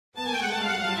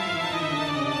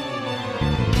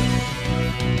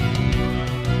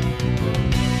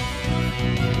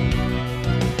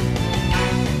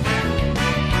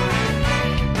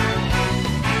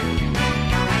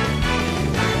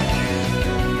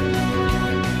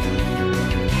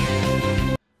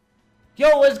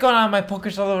Yo, what's going on, my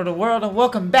pokers all over the world, and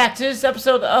welcome back to this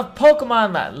episode of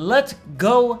Pokemon Let's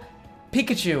Go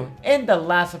Pikachu. In the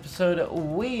last episode,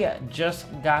 we just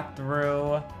got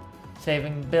through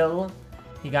saving Bill.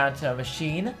 He got into a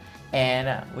machine,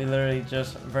 and we literally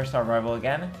just versed our rival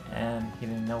again, and he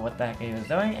didn't know what the heck he was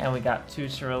doing, and we got to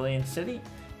Cerulean City.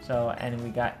 And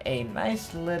we got a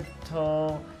nice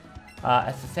little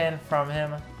SSN from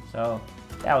him, so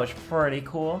that was pretty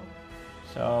cool.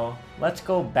 So let's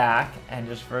go back and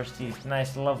just verse these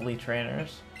nice lovely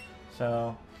trainers.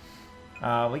 So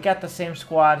we got the same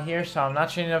squad here, so I'm not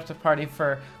changing up the party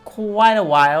for quite a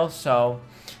while. So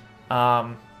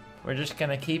we're just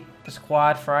gonna keep the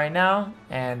squad for right now,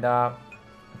 and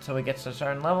until we get to a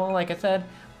certain level, like I said,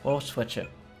 we'll switch it.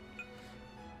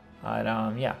 But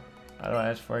yeah,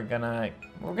 otherwise we're gonna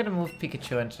move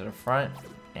Pikachu into the front,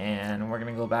 and we're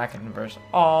gonna go back and verse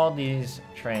all these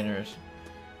trainers.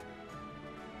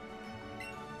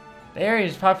 The area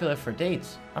is popular for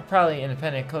dates. I'm probably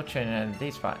independent co-trainer at a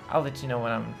date spot. I'll let you know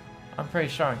when I'm pretty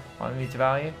strong. Want to meet the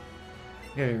value?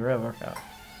 Give you a real workout.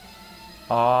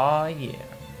 Aw, yeah.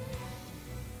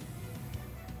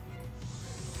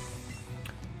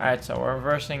 Alright, so we're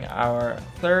versing our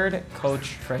third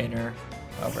coach trainer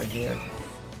over here.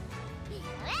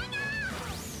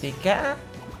 Pika.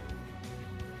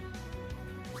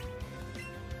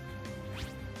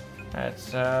 Alright,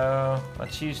 so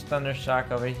let's use Thunder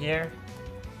Shock over here,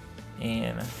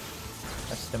 and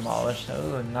let's demolish.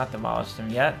 Oh, not demolished him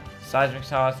yet. Seismic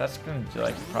Sauce, that's gonna do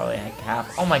like probably like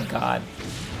half. Oh my god.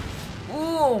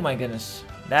 Oh my goodness.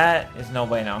 That is no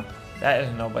bueno. That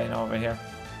is no bueno over here.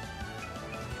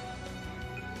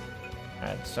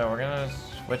 Alright, so we're gonna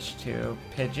switch to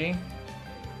Pidgey.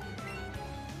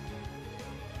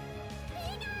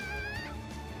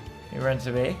 He runs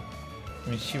away. I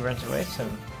mean, she runs away, so.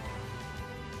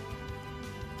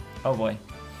 Oh boy.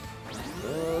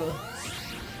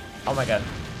 Oh my god.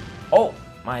 Oh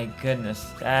my goodness.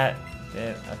 That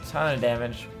did a ton of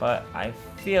damage, but I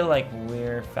feel like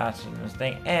we're faster than this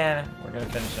thing, and we're gonna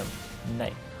finish him.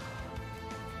 Nice.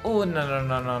 Oh,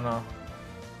 no.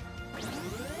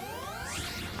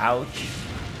 Ouch.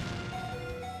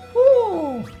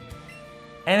 Woo!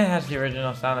 And it has the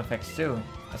original sound effects too.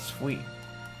 That's sweet.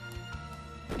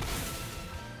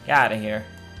 Get out of here.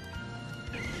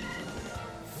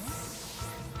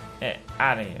 Get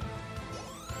out of here.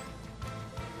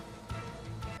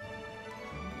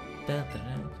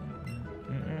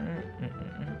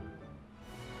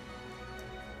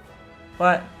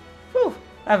 But, whew,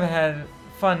 I haven't had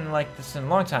fun like this in a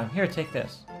long time. Here, take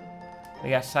this.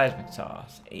 We got Seismic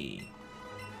Sauce. Hey.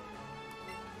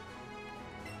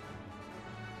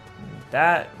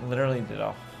 That literally did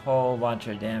a whole bunch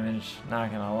of damage,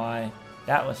 not gonna lie.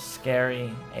 That was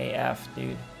scary AF,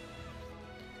 dude.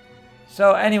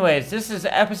 So anyways, this is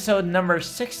episode number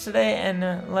 6 today,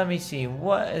 and let me see,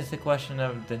 what is the question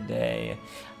of the day?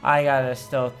 I gotta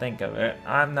still think of it.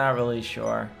 I'm not really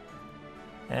sure.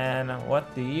 And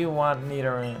what do you want,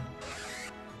 Nidoran?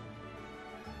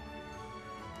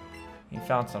 You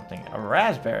found something. A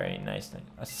raspberry, nice thing.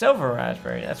 A silver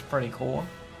raspberry, that's pretty cool.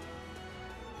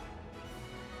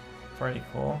 Pretty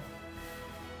cool.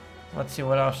 Let's see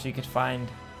what else you could find.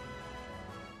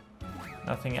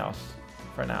 Nothing else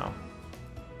for now.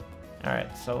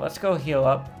 Alright, so let's go heal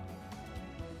up.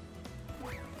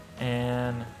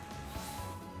 And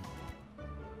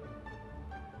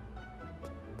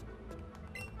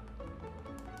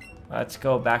let's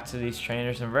go back to these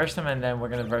trainers and verse them, and then we're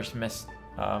gonna verse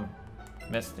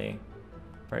Misty.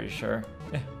 Pretty sure.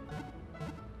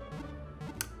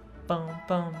 Bum,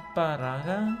 bum,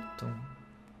 ba-da-da, dum.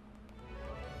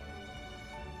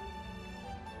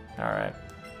 Alright.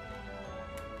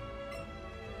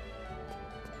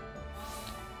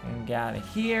 And get out of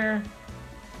here.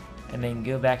 And then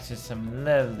go back to some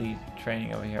lovely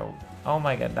training over here. Oh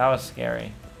my god, that was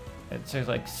scary. It took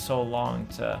like so long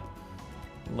to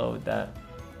load that.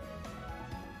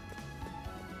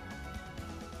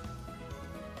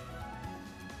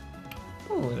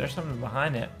 Ooh, there's something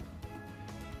behind it.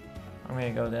 I'm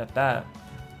gonna go at that.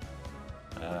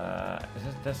 Is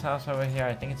it this house over here?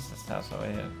 I think it's this house over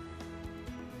here.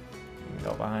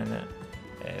 Go behind it.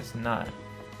 It's not.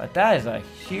 But that is a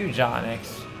huge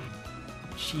Onyx.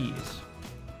 Jeez.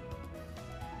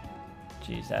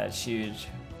 Jeez, that is huge.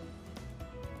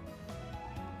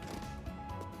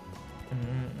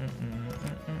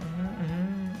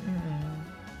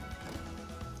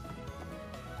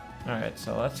 Alright,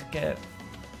 so let's get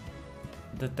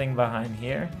the thing behind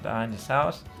here, behind this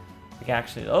house. We can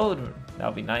actually load. That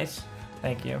would be nice.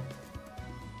 Thank you.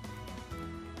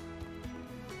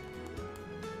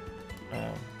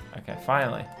 Okay,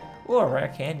 finally. Ooh, a rare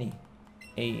candy.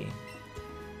 Hey.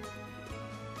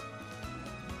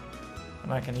 I'm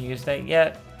not gonna use that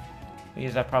yet. We'll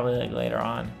use that probably like later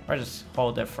on. Or just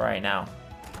hold it for right now.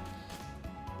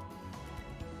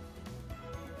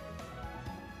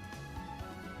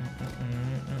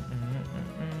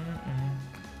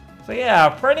 So yeah,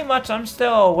 pretty much I'm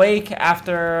still awake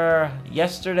after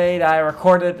yesterday that I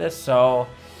recorded this, so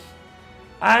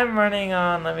I'm running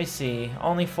on, let me see,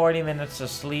 only 40 minutes of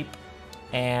sleep,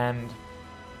 and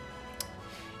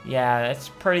yeah, it's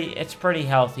pretty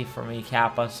healthy for me,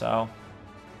 Kappa, so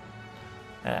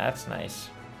that's nice.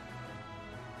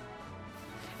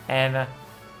 And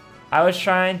I was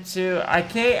trying to,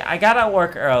 I got out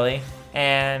work early,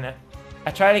 and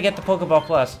I tried to get the Pokeball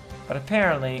Plus, but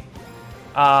apparently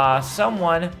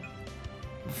someone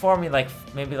before me, like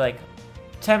maybe like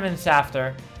 10 minutes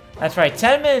after, that's right,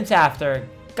 10 minutes after,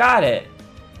 got it.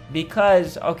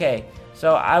 Because, okay,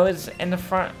 so I was in the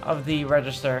front of the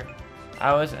register,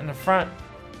 I was in the front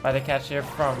by the cashier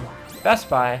from Best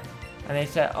Buy, and they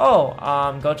said, oh,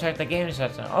 go check the gaming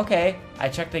section. Okay, I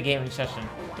checked the gaming section,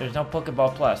 there's no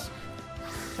Pokeball Plus.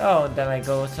 So then I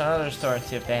go to another store and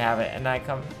see if they have it, and I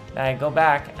go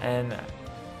back and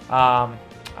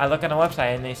I look on the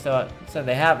website and they still said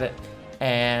they have it,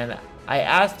 and I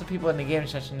asked the people in the gaming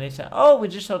section, they said, oh, we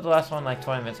just showed the last one like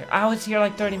 20 minutes ago. I was here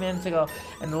like 30 minutes ago,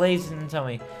 and the lady didn't tell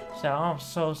me. So, oh, I'm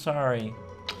so sorry.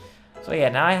 So yeah,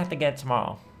 now I have to get it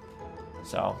tomorrow.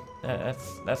 So,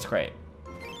 that's great.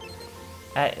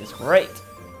 That is great.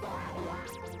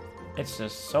 It's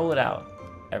just sold out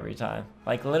every time.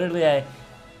 Like literally I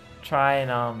tried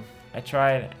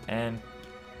and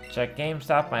checked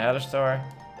GameStop, my other store,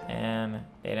 and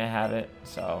they didn't have it,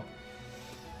 so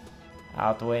I'll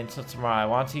have to wait until tomorrow. I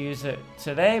want to use it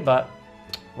today, but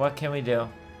what can we do?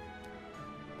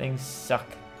 Things suck.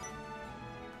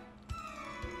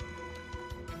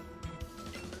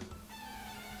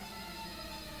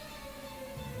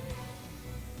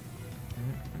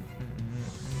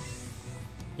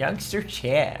 Youngster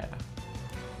Chad.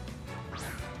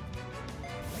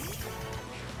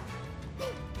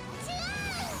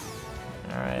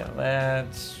 Alright,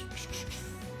 let's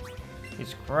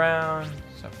use ground,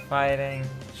 so fighting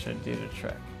should do the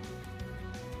trick.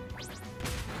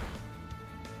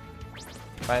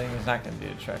 Fighting is not going to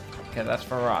do the trick, okay, that's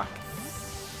for rock.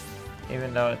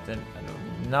 Even though it did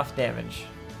enough damage.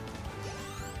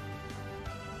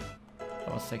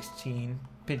 Level 16,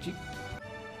 Pidgey.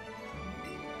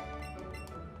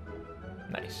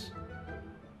 Nice.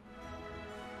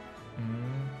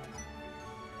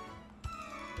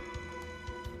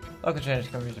 Local trainers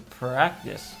come here to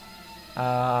practice.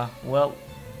 Well,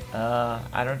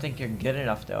 I don't think you're good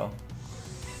enough though.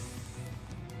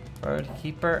 Bird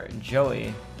Keeper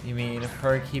Joey. You mean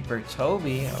Bird Keeper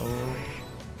Toby? Oh.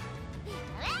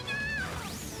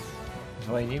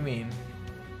 What do you mean?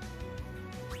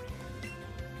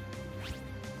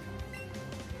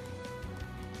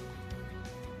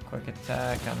 Quick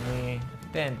attack on me.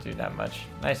 Didn't do that much.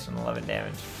 Nice and 11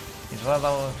 damage. He's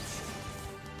level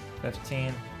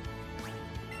 15.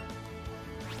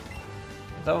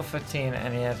 He's level 15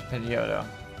 and he has a Pidgeotto.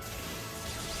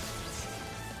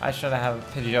 I should have a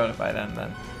Pidgeotto by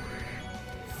then.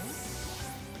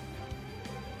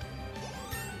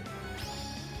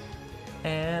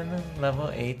 And level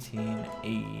 18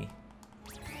 Eevee.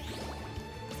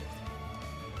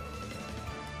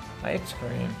 Light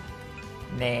screen.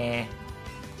 Nah.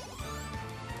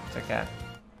 It's okay.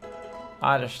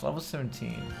 Oddish, level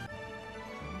 17.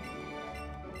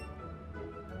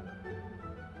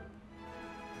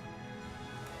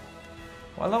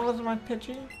 What level is my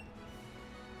Pidgey?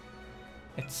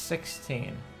 It's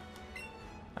 16.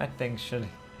 That thing should...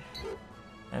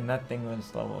 And that thing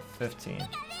was level 15.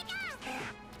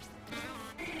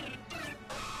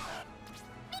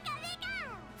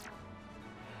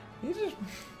 You just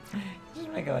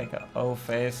make it like a O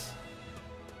face.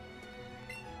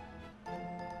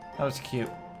 That was cute.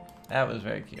 That was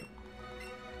very cute.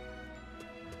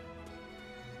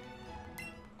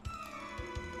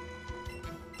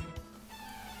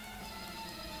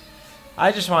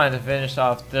 I just wanted to finish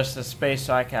off just the space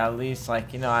so I can at least,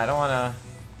 like, you know, I don't want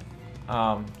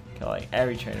to kill like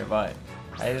every trainer, but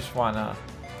I just want to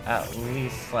at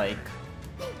least like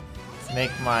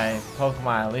make my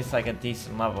Pokemon at least like a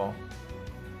decent level,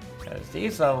 because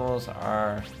these levels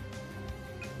are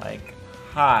like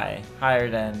higher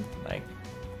than like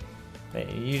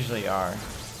they usually are,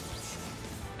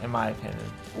 in my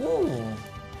opinion. Ooh,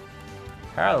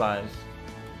 paralyzed.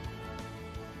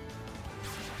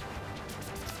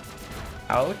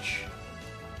 Ouch.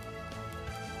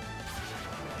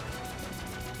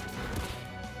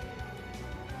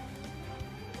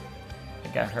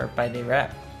 got hurt by the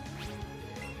rat.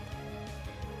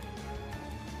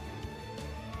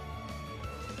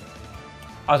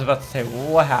 I was about to say,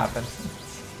 what happened?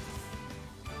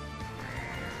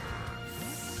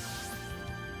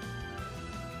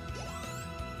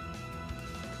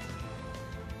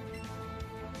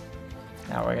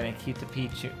 Now we're gonna keep the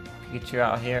Pikachu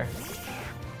out here.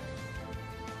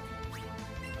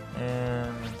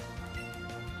 And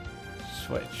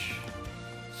switch.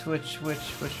 Switch.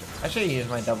 I should use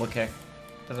my double kick.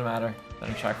 Doesn't matter. Let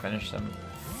him try to finish them.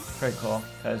 Pretty cool,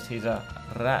 because he's a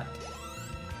rat.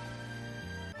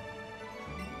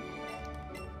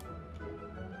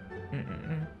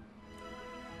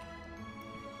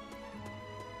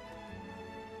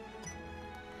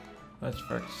 Let's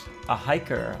first a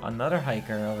hiker, another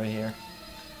hiker over here.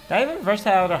 Did I even verse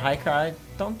that other hiker? I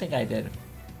don't think I did.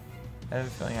 I have a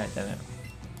feeling I didn't.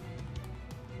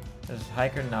 This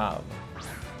hiker knob.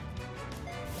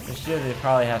 This usually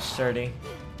probably has sturdy.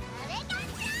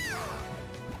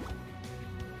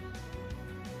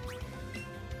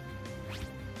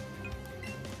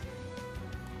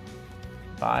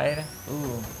 Bide.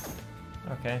 Ooh.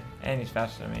 Okay. And he's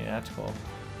faster than me. That's cool.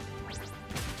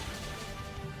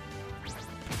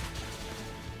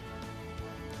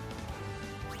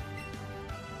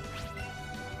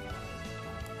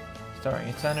 Storing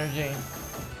its energy.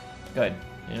 Good.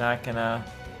 You're not gonna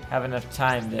have enough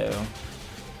time to.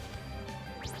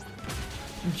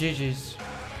 GG's.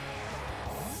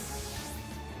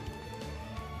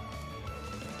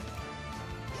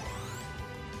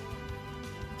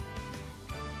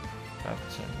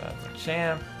 That's a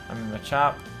champ. I mean, the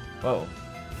chop. Whoa.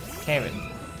 Can't even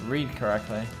read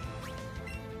correctly.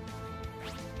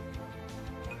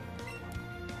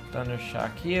 Thunder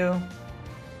shock you.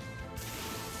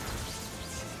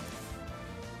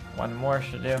 One more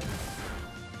should do.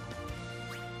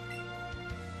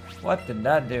 What did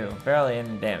that do? Barely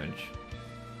any damage.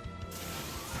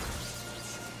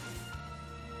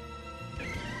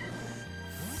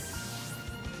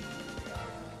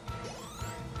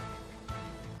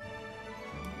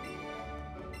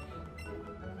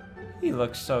 He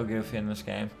looks so goofy in this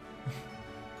game.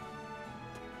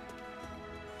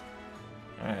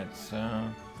 Alright, so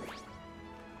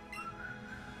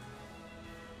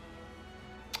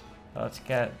let's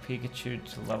get Pikachu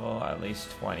to level at least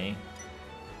 20.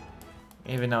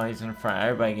 Even though he's in front,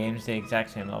 everybody gains the exact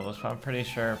same levels, but I'm pretty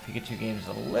sure Pikachu gains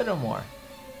a little more.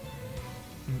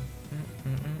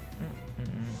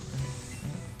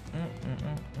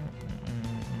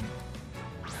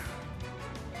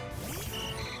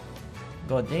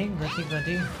 Go ding, go ding, go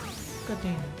ding. Go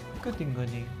ding, go ding, go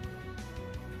ding.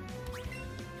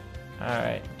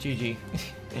 Alright, GG.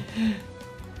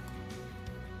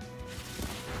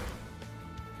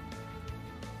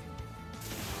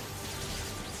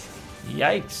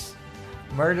 Yikes!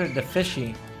 Murdered the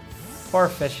fishy. Poor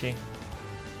fishy.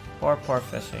 Poor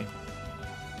fishy.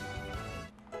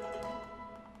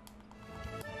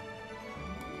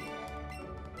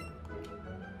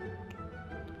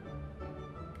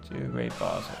 Two great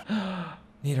balls.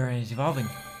 Nidoran is evolving.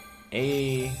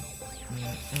 A.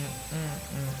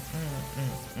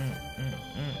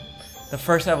 The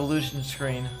first evolution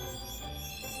screen.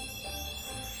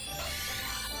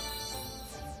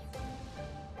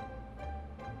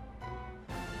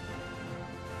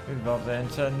 We evolved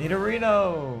into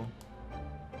Nidorino.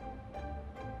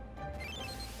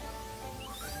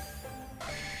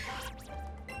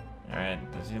 Alright,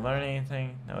 does he learn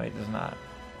anything? No, he does not.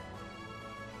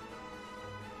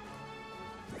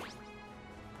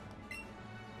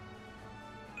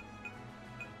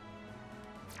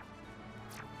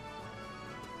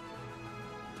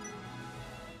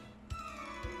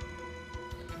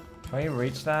 Can we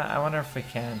reach that? I wonder if we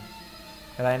can.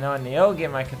 Because I know in the old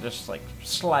game I could just like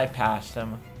slide past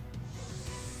him.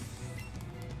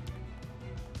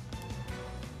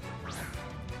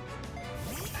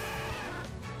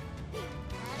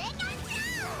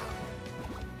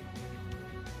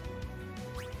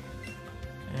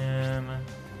 And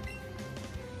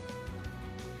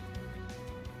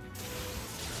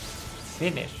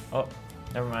finish. Oh,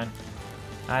 never mind.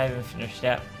 I haven't finished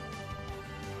yet.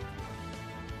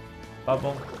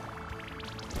 Bubble.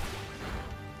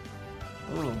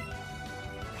 Ooh.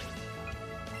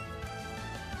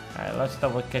 Alright, let's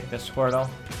double kick the Squirtle.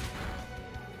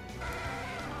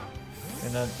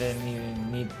 And that didn't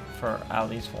even need for at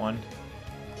least one.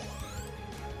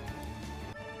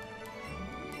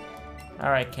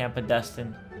 Alright, Camp of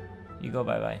Destin. You go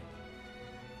bye-bye.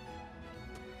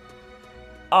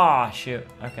 Aw, oh, shoot.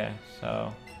 Okay,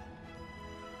 so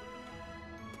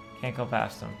can't go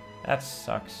past him. That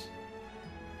sucks.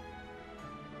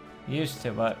 Used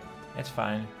to, but it's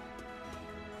fine.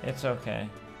 It's okay.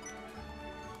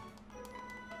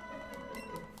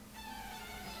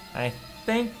 I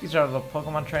think these are the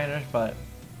Pokemon trainers, but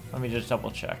let me just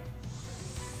double check.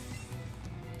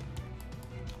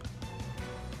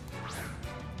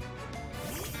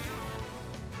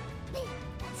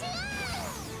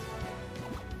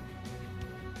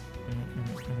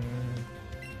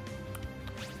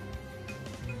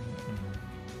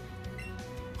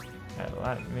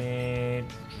 Alright,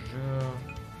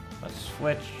 let's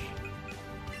switch.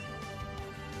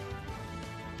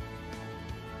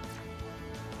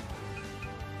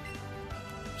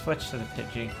 Switch to the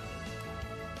Pidgey.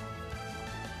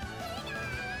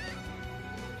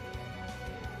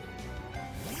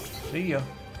 See ya.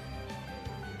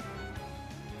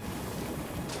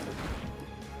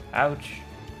 Ouch.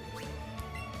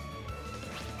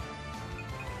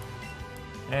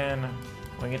 And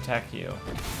wing attack you.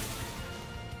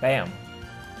 Bam.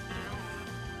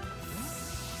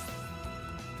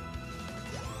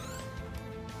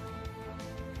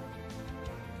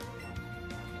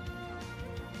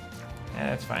 Yeah,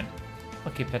 that's fine.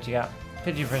 We'll keep Pidgey out.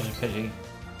 Pidgey versus Pidgey.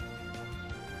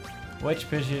 Which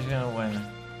Pidgey is gonna win?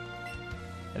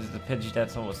 Is it the Pidgey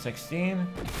that's level 16 or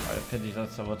the Pidgey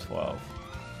that's level 12?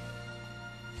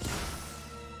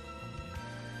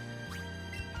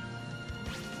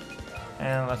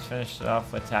 And let's finish it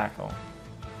off with Tackle.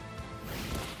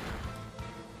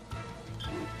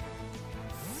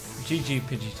 GG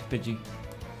Pidgey to Pidgey.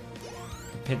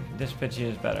 This Pidgey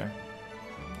is better.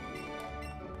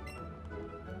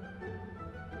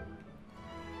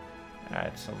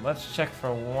 Alright, so let's check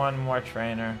for one more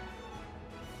trainer.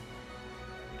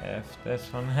 If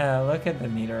this one, look at the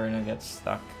meter and it gets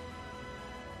stuck.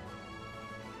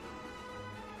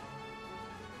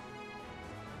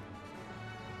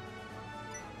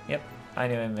 Yep, I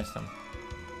knew I missed him.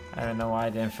 I don't know why I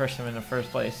didn't first him in the first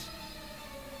place.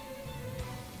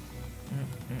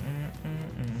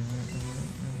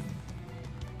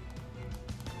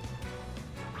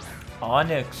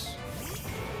 Onyx.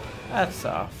 That's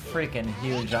a freaking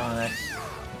huge Onyx.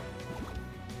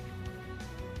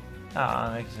 That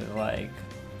Onyx is like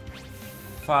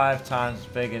 5 times as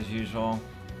big as usual.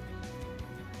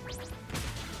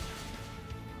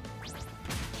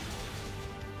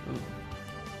 Ooh.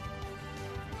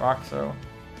 Rock throw.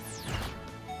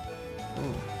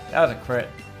 Ooh, that was a crit.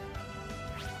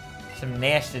 Some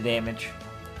nasty damage.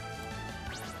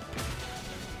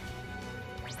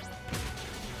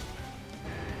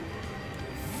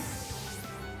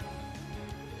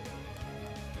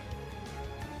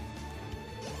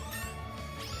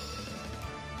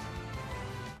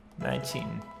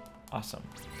 Awesome.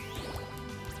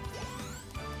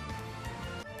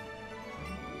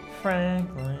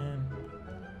 Franklin,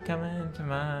 come into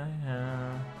my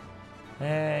house.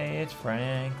 Hey, it's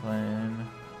Franklin.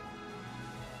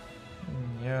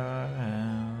 In your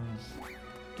house.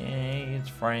 Hey, it's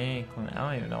Franklin. I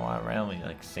don't even know why I'm randomly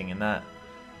like singing that.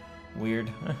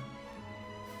 Weird.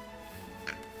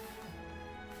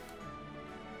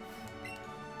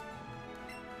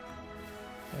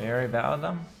 We already battled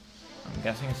them? I'm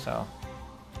guessing so.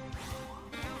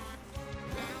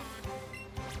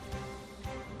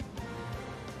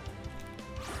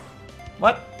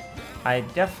 What? I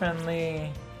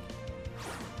definitely...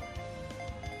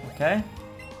 Okay.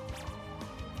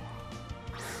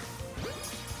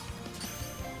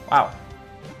 Wow.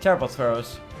 Terrible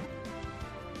throws.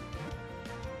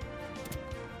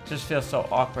 Just feels so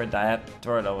awkward that I have to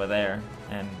throw it over there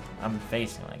and I'm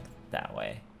facing like that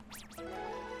way.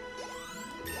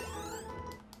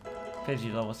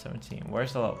 Pidgey level 17.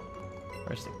 Where's the level?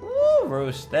 Where's the... Woo!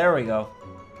 Roost. There we go.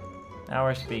 Now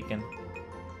we're speaking.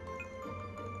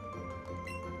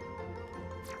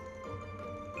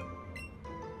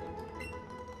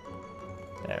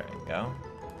 There we go.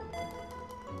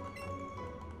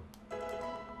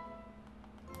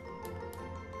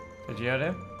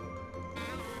 Pidgeotto?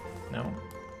 No?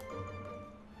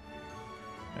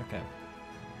 Okay.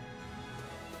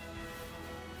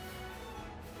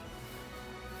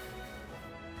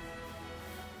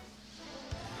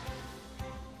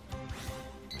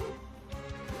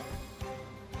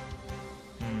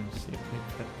 See if we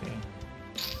put the...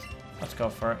 Let's go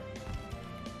for it.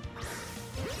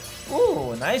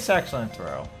 Ooh, nice, excellent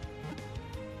throw.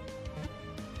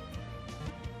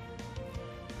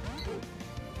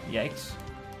 Yikes.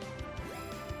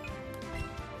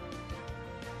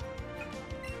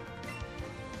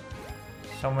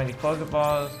 So many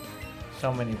Pokeballs,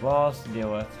 so many balls to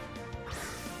deal with.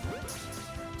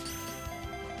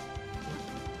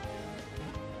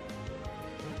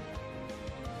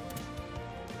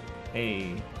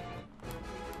 Hey,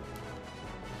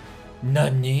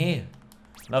 Nani?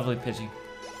 Lovely Pidgey.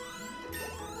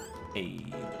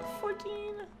 8,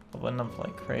 14. I went up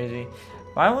like crazy.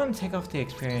 But I want to take off the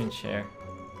experience share.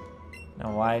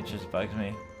 Now why it just bugs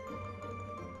me.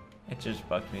 It just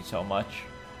bugs me so much.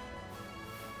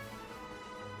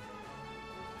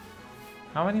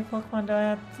 How many Pokemon do I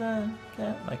have to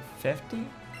get? Like 50?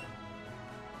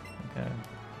 Okay.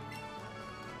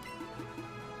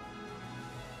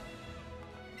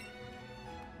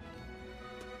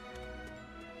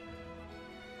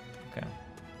 Okay.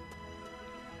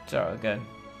 So good.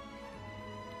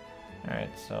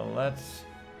 Alright, so let's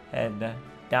head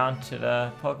down to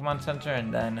the Pokemon Center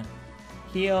and then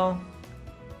heal.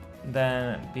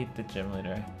 Then beat the gym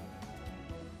leader.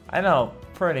 I know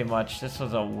pretty much this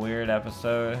was a weird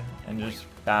episode and just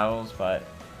battles, but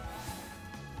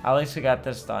at least we got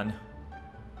this done.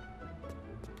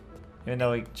 Even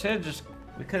though we could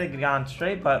have gone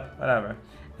straight, but whatever.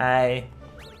 I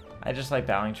just like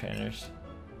battling trainers.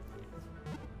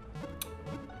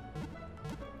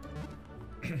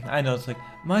 I know it's like,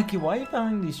 Mikey, why are you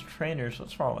battling these trainers?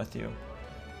 What's wrong with you?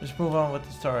 Just move on with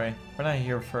the story. We're not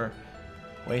here for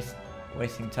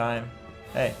wasting time.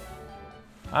 Hey,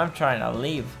 I'm trying to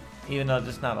leave, even though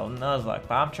this is not a Nuzlocke,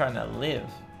 but I'm trying to live.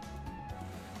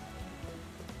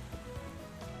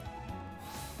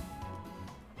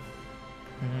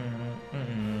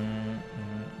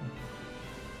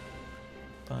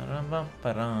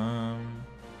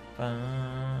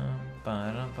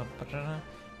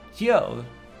 Yo,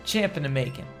 champ in the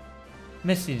making.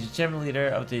 Misty, the gym leader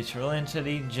of the Cerulean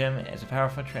City Gym, is a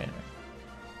powerful trainer.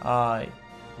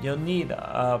 You'll need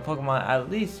a Pokemon at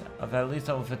least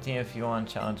level 15 if you want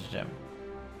to challenge the gym.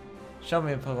 Show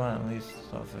me a Pokemon at least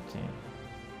level 15.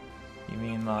 You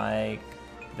mean like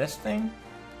this thing?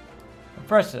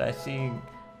 Impressive, I see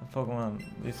a Pokemon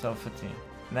at least level 15.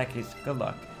 In that case, good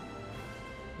luck.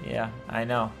 Yeah, I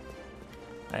know.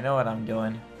 I know what I'm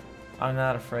doing. I'm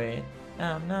not afraid.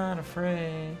 I'm not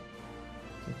afraid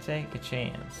to take a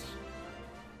chance.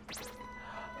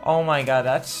 Oh my god,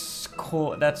 that's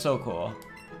cool. That's so cool.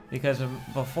 Because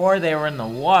before they were in the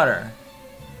water,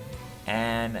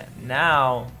 and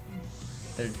now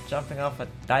they're jumping off a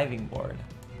diving board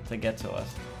to get to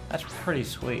us. That's pretty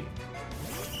sweet.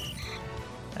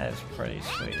 That is pretty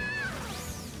sweet.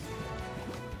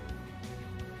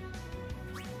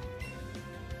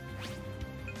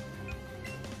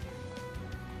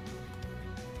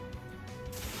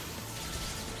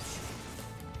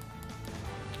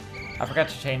 I forgot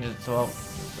to change it to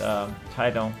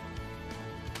title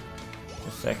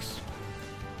to 6.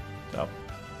 So,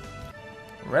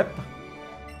 rip.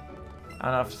 I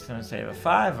don't know if it's gonna save at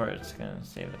 5 or it's gonna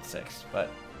save at 6,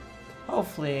 but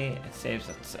hopefully it saves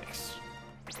at 6.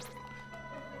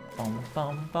 Bum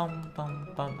bum bum bum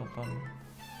bum bum bum.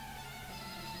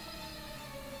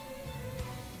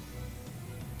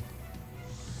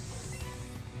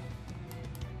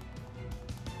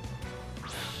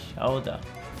 Shoulder.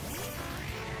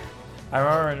 I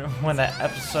remember when that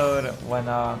episode when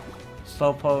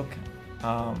Slowpoke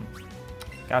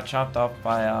got chopped off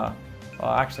by well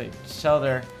actually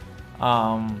Shelter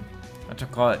what to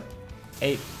call it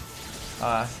ate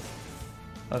was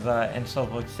in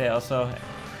Slowpoke's tail, so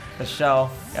the shell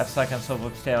got stuck on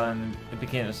Slowpoke's tail and it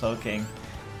became the Slow King.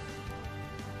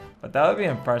 But that would be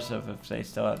impressive if they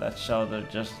still had that shell to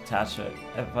just attach to it.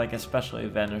 If like a special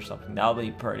event or something, that would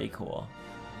be pretty cool.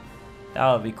 That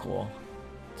would be cool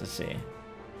to see.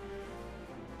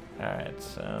 Alright,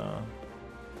 so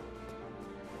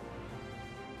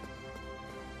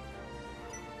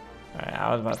alright,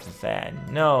 I was about to say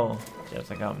no, just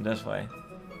to come this way.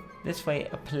 This way,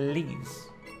 please.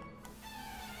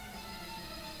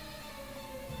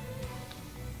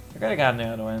 I could have gotten the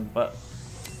other one, but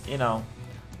you know,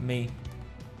 me.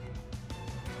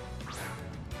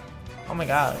 Oh my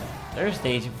god, there's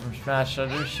Daisy from Smash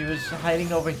Brothers. She was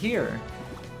hiding over here.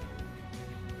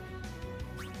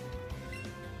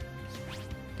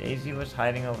 Daisy was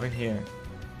hiding over here.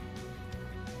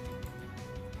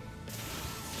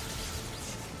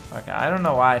 Okay, I don't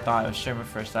know why I thought I was streaming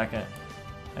for a second.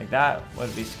 Like, that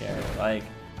would be scary. Like,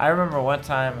 I remember one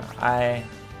time I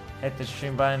hit the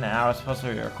stream button and I was supposed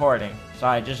to be recording. So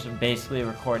I just basically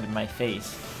recorded my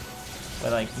face.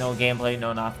 With, like, no gameplay,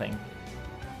 no nothing.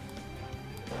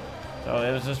 So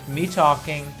it was just me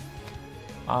talking.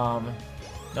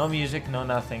 No music, no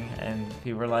nothing. And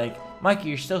people were like, Mikey,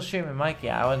 you're still streaming, Mikey.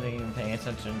 I wasn't even paying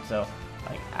attention until,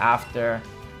 like, after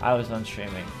I was done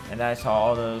streaming. And then I saw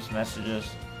all those messages.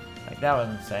 Like, that was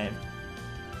insane.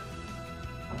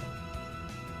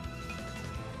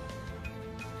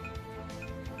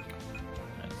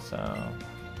 So,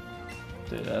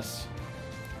 do this.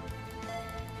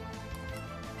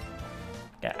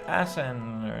 Asa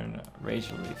and learn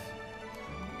Razor Leaf.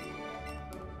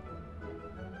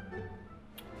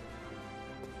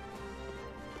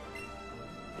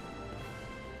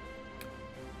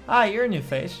 Ah, you're a new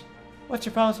face. What's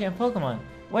your policy on Pokemon?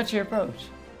 What's your approach?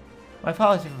 My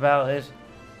policy for battle is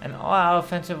an all-out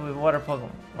offensive with water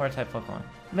type Pokemon.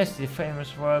 Misty, the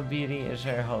famous royal beauty, is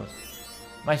her host.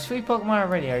 My sweet Pokemon are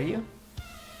ready, are you?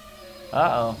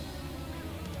 Uh-oh.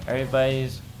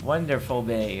 Everybody's wonderful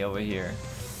day over here.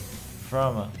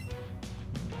 From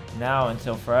now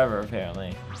until forever,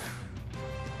 apparently.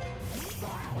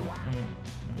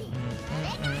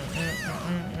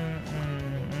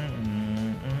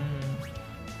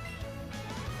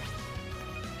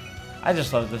 I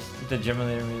just love this, the gym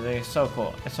leader music. It's so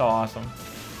cool. It's so awesome.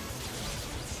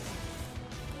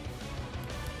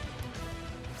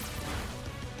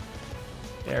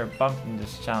 They were bumping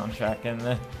this soundtrack in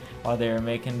while they were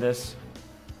making this.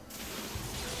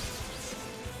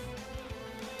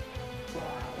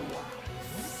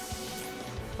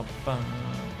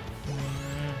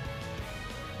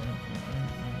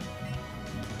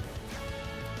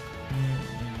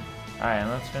 Alright,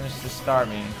 let's finish the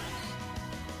Starmie.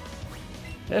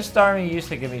 This Starmie used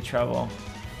to give me trouble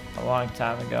a long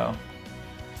time ago.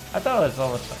 I thought it was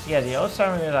level 20. Yeah, the old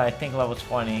Starmie was, I think, level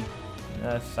 20.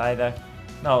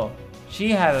 No, she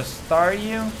had a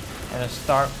Staryu and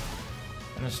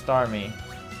a Starmie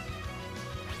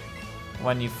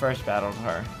when you first battled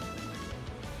her.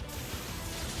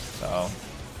 So,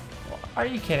 are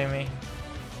you kidding me?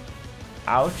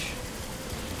 Ouch.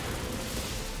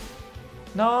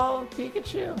 No,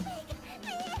 Pikachu.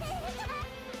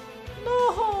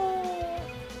 No.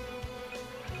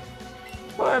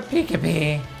 Poor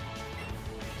Pikachu.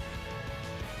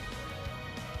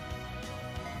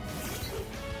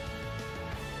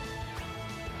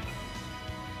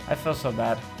 I feel so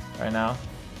bad right now.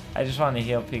 I just want to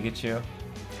heal Pikachu.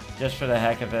 Just for the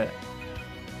heck of it.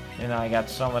 You know, I got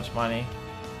so much money.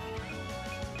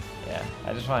 Yeah,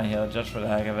 I just want to heal just for the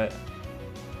heck of it.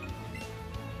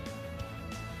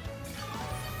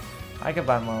 I could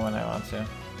buy more when I want to.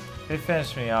 If they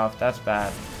finish me off, that's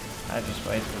bad. I just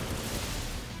wasted.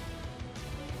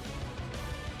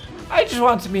 I just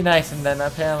want to be nice, and then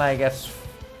apparently I guess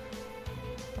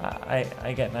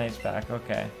I get nice back.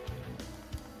 Okay.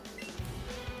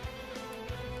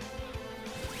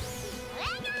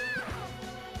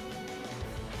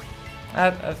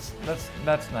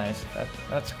 That's nice.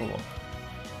 That's cool.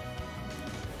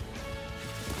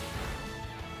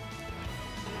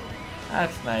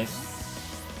 That's nice.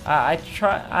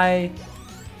 I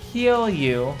heal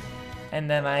you, and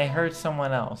then I hurt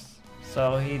someone else,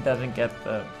 so he doesn't get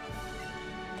the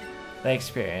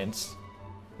experience.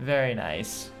 Very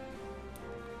nice.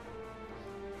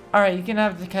 All right, you can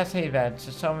have the Cascade badge.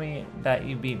 Just tell me that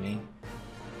you beat me.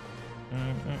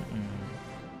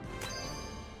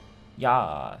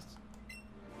 Yas.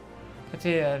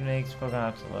 Continue that makes Pokemon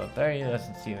up to level 30.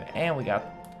 Listen to you, and we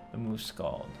got the move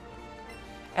Scald.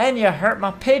 And you hurt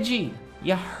my Pidgey.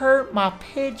 You hurt my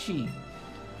Pidgey.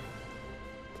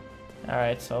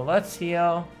 Alright, so let's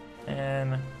heal.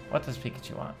 And what does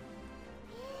Pikachu want?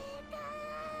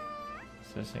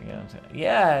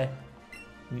 Yeah.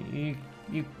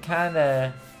 You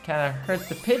kinda hurt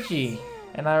the Pidgey.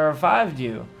 And I revived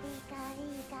you.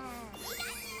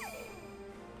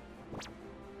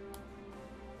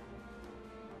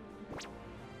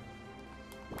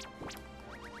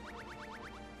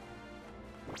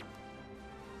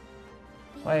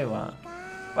 What you want?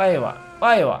 What you want?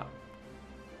 What you want?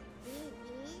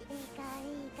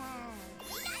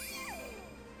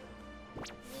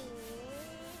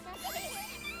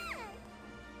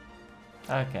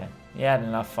 Okay, you had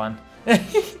enough fun.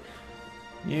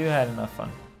 You had enough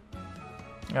fun.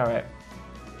 Alright.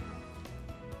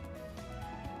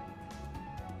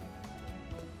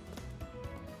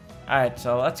 Alright,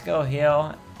 so let's go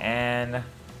heal. And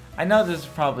I know this is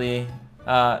probably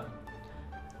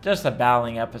just a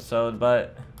battling episode,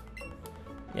 but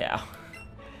yeah,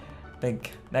 I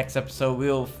think next episode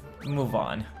we'll move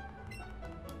on.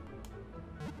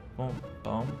 Boom,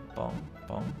 boom, boom,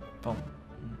 boom, boom.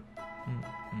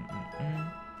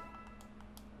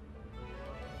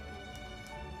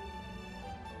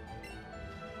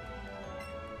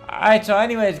 Alright, so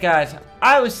anyways, guys,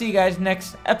 I will see you guys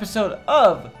next episode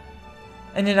of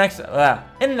in the next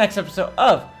episode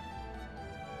of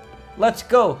Let's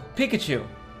Go Pikachu.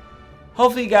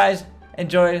 Hopefully you guys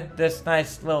enjoyed this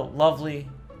nice little lovely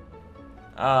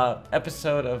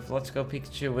episode of Let's Go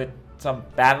Pikachu with some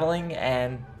battling,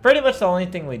 and pretty much the only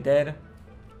thing we did.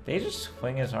 Did he just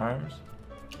swing his arms?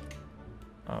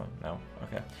 Oh no,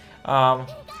 okay.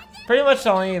 pretty much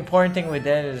the only important thing we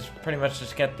did is pretty much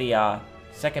just get the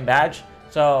second badge.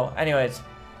 So anyways,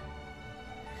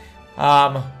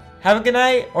 have a good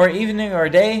night or evening or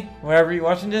day, wherever you're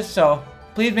watching this. So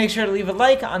please make sure to leave a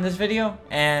like on this video,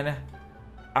 and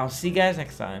I'll see you guys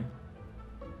next time.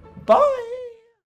 Bye!